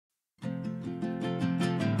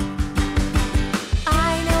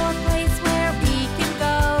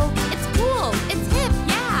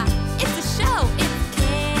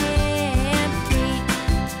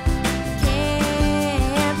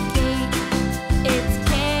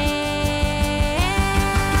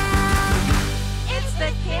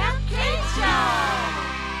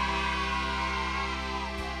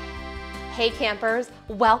Hey campers,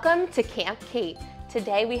 welcome to Camp Kate.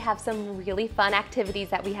 Today we have some really fun activities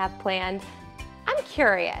that we have planned. I'm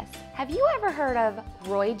curious, have you ever heard of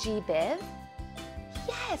Roy G. Biv?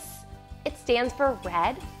 Yes, it stands for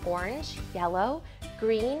red, orange, yellow,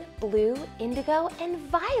 green, blue, indigo, and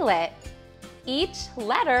violet. Each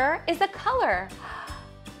letter is a color.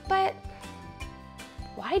 But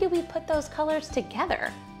why do we put those colors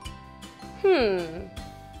together?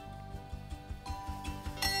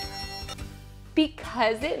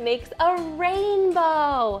 Because it makes a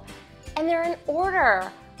rainbow, and they're in order.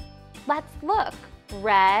 Let's look.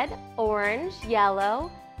 Red, orange, yellow,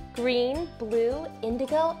 green, blue,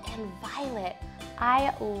 indigo, and violet.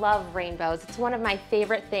 I love rainbows. It's one of my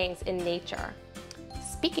favorite things in nature.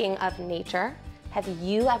 Speaking of nature, have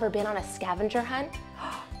you ever been on a scavenger hunt?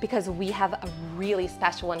 Because we have a really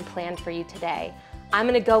special one planned for you today. I'm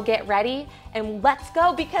gonna go get ready and let's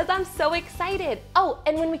go because I'm so excited. Oh,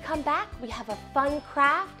 and when we come back, we have a fun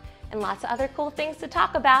craft and lots of other cool things to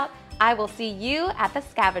talk about. I will see you at the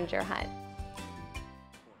scavenger hunt.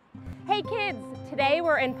 Hey kids, today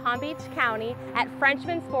we're in Palm Beach County at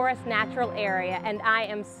Frenchman's Forest Natural Area, and I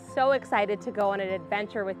am so excited to go on an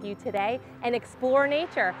adventure with you today and explore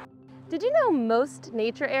nature. Did you know most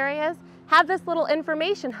nature areas have this little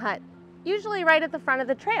information hut, usually right at the front of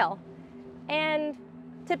the trail? And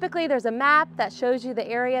typically there's a map that shows you the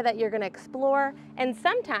area that you're gonna explore, and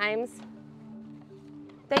sometimes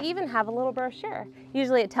they even have a little brochure.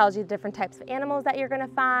 Usually it tells you different types of animals that you're gonna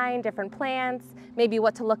find, different plants, maybe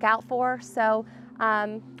what to look out for. So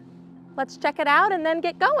let's check it out and then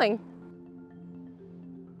get going.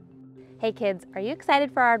 Hey kids, are you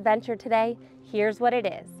excited for our adventure today? Here's what it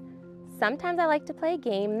is. Sometimes I like to play a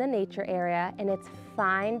game in the nature area, and it's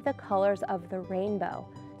find the colors of the rainbow.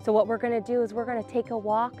 So what we're gonna do is we're gonna take a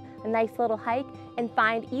walk, a nice little hike, and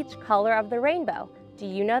find each color of the rainbow. Do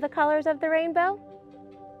you know the colors of the rainbow?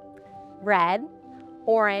 Red,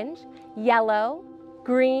 orange, yellow,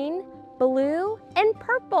 green, blue, and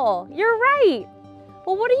purple. You're right.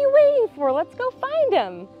 Well, what are you waiting for? Let's go find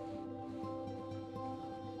them.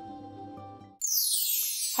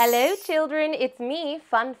 Hello children, it's me,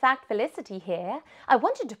 Fun Fact Felicity here. I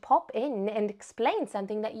wanted to pop in and explain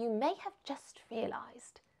something that you may have just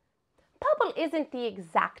realized. Purple isn't the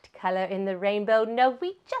exact color in the rainbow. No,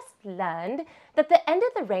 we just learned that the end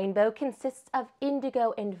of the rainbow consists of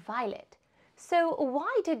indigo and violet. So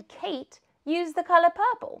why did Kate use the color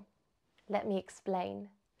purple? Let me explain.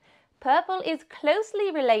 Purple is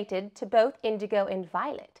closely related to both indigo and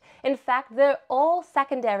violet. In fact, they're all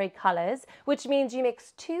secondary colors, which means you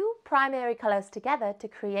mix two primary colors together to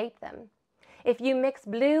create them. If you mix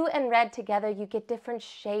blue and red together, you get different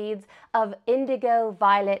shades of indigo,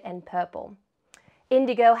 violet, and purple.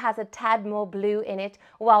 Indigo has a tad more blue in it,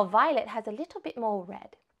 while violet has a little bit more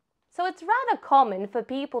red. So it's rather common for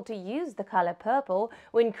people to use the color purple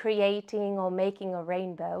when creating or making a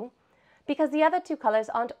rainbow, because the other two colors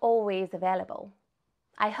aren't always available.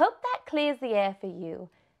 I hope that clears the air for you.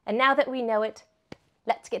 And now that we know it,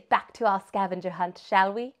 let's get back to our scavenger hunt,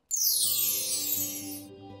 shall we?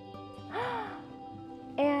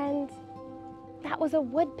 And that was a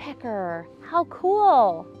woodpecker. How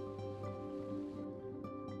cool!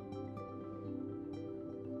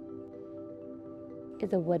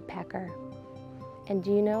 Is a woodpecker. And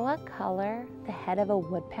do you know what color the head of a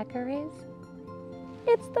woodpecker is?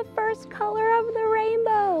 It's the first color of the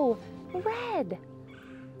rainbow, red.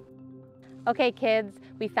 Okay kids,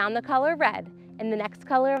 we found the color red, and the next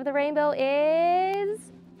color of the rainbow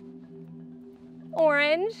is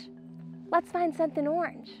orange. Let's find something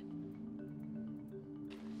orange.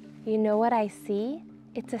 You know what I see?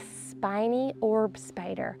 It's a spiny orb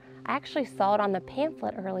spider. I actually saw it on the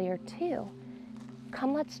pamphlet earlier too.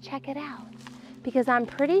 Come, let's check it out, because I'm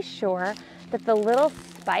pretty sure that the little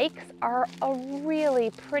spikes are a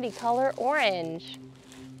really pretty color orange.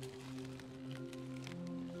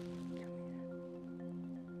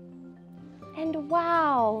 And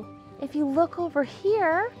wow, if you look over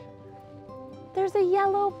here, there's a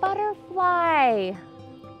yellow butterfly.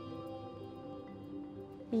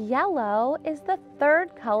 Yellow is the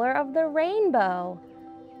third color of the rainbow.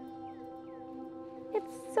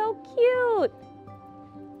 It's so cute.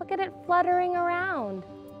 Look at it fluttering around.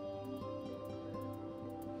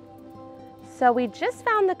 So we just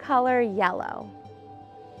found the color yellow.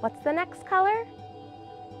 What's the next color?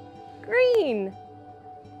 Green.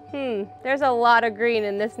 There's a lot of green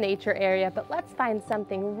in this nature area, but let's find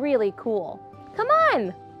something really cool. Come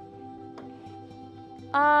on.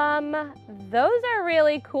 Those are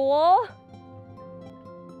really cool.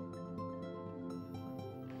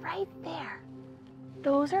 Right there.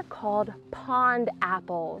 Those are called pond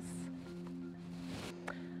apples.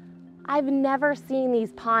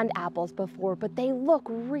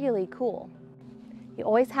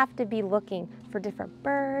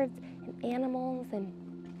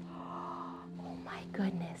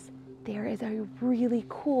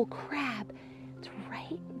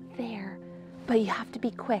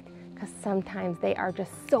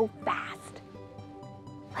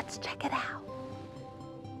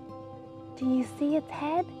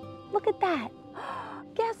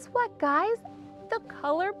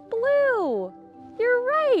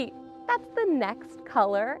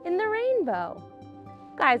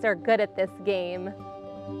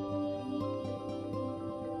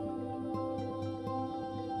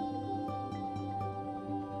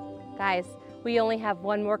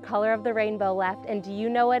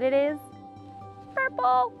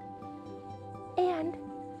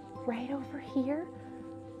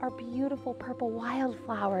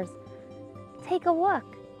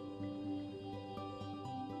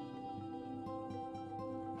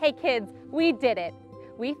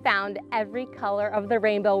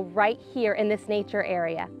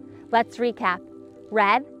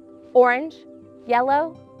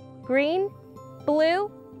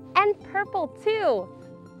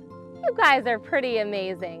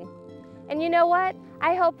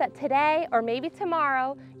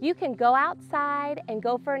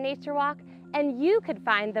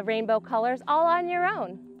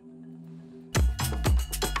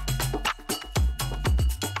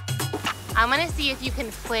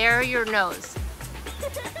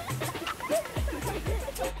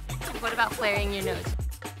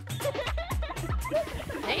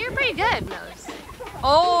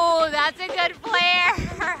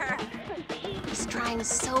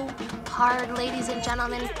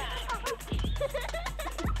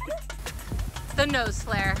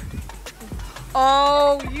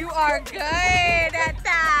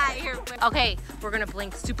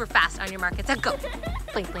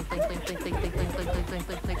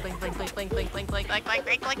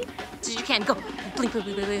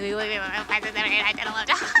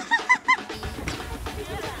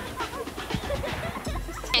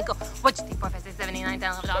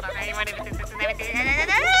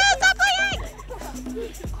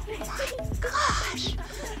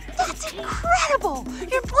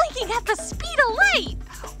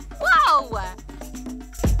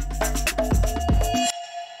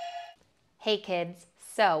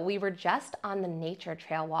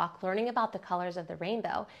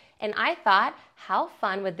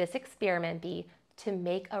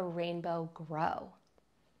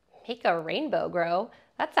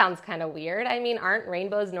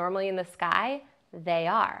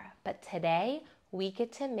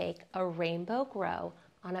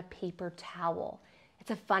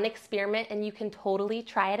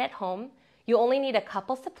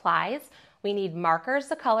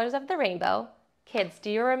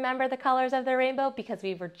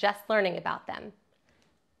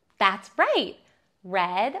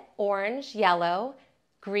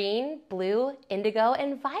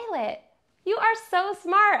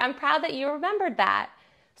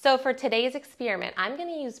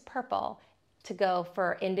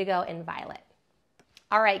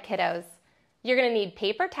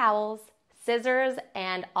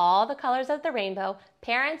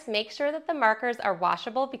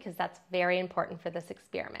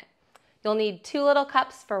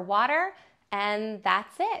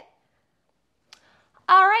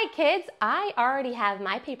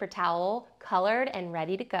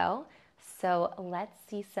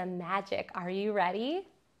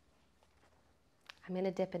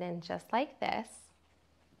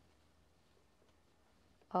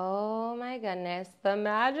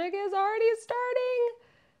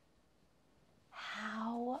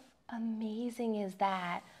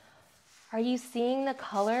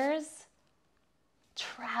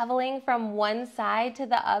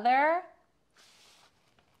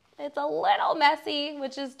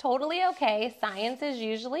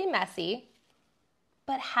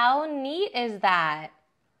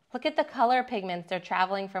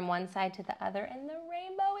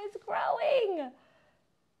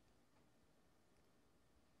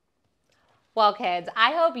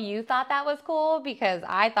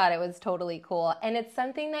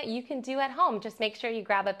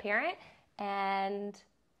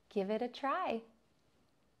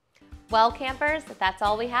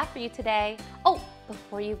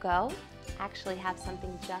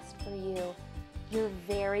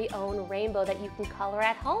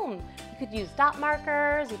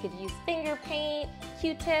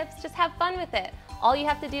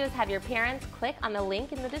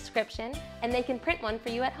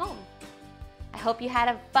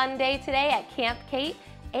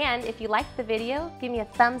 And if you liked the video, give me a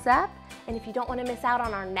thumbs up. And if you don't want to miss out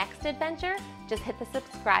on our next adventure, just hit the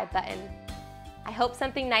subscribe button. I hope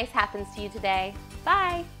something nice happens to you today.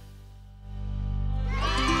 Bye!